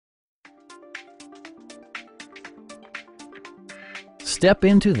Step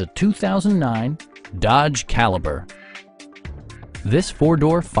into the 2009 Dodge Caliber. This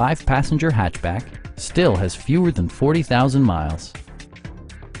four-door, five-passenger hatchback still has fewer than 40,000 miles.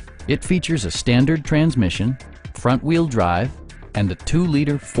 It features a standard transmission, front-wheel drive, and a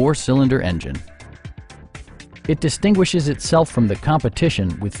 2-liter four-cylinder engine. It distinguishes itself from the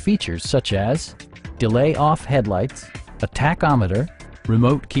competition with features such as delay-off headlights, a tachometer,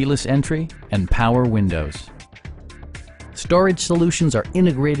 remote keyless entry, and power windows. Storage solutions are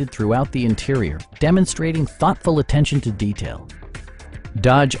integrated throughout the interior, demonstrating thoughtful attention to detail.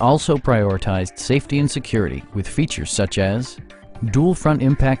 Dodge also prioritized safety and security with features such as dual front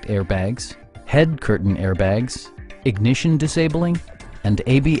impact airbags, head curtain airbags, ignition disabling, and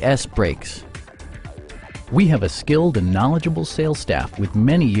ABS brakes. We have a skilled and knowledgeable sales staff with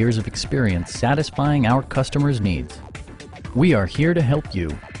many years of experience satisfying our customers' needs. We are here to help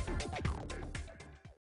you.